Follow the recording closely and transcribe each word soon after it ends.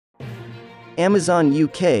Amazon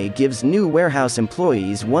UK gives new warehouse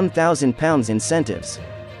employees £1,000 incentives.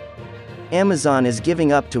 Amazon is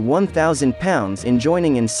giving up to £1,000 in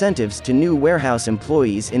joining incentives to new warehouse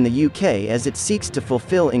employees in the UK as it seeks to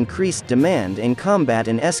fulfill increased demand and combat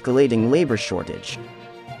an escalating labor shortage.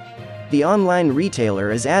 The online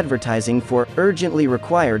retailer is advertising for urgently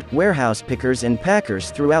required warehouse pickers and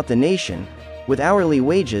packers throughout the nation, with hourly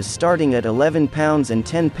wages starting at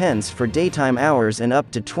 £11.10 for daytime hours and up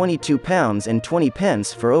to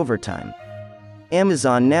 £22.20 for overtime.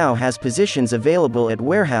 Amazon now has positions available at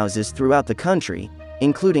warehouses throughout the country,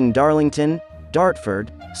 including Darlington,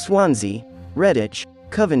 Dartford, Swansea, Redditch,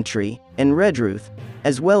 Coventry, and Redruth,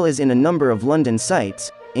 as well as in a number of London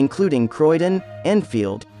sites, including Croydon,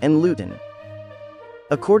 Enfield, and Luton.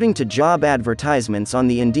 According to job advertisements on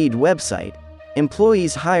the Indeed website,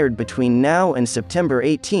 employees hired between now and September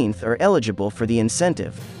 18 are eligible for the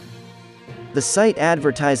incentive. The site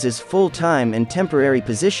advertises full-time and temporary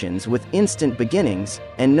positions with instant beginnings,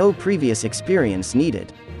 and no previous experience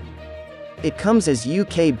needed. It comes as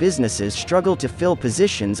UK businesses struggle to fill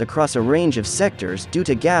positions across a range of sectors due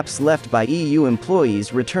to gaps left by EU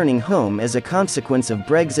employees returning home as a consequence of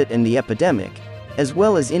Brexit and the epidemic, as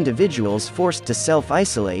well as individuals forced to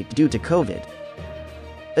self-isolate due to COVID.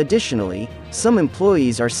 Additionally, some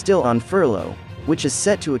employees are still on furlough, which is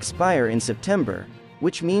set to expire in September,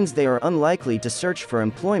 which means they are unlikely to search for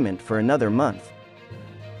employment for another month.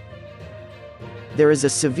 There is a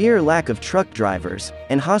severe lack of truck drivers,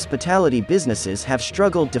 and hospitality businesses have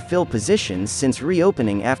struggled to fill positions since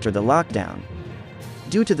reopening after the lockdown.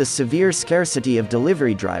 Due to the severe scarcity of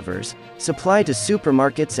delivery drivers, supply to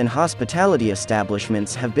supermarkets and hospitality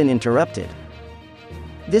establishments have been interrupted.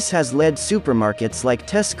 This has led supermarkets like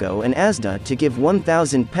Tesco and Asda to give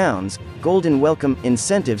 £1,000 golden welcome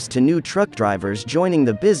incentives to new truck drivers joining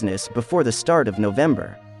the business before the start of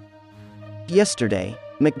November. Yesterday,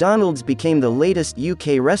 McDonald's became the latest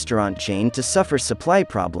UK restaurant chain to suffer supply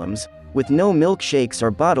problems, with no milkshakes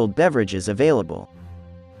or bottled beverages available.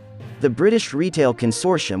 The British Retail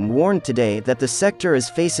Consortium warned today that the sector is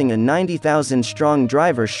facing a 90,000-strong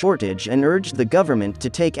driver shortage and urged the government to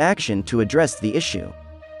take action to address the issue.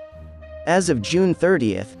 As of June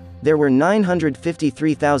 30, there were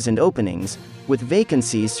 953,000 openings, with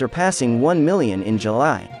vacancies surpassing 1 million in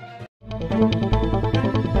July.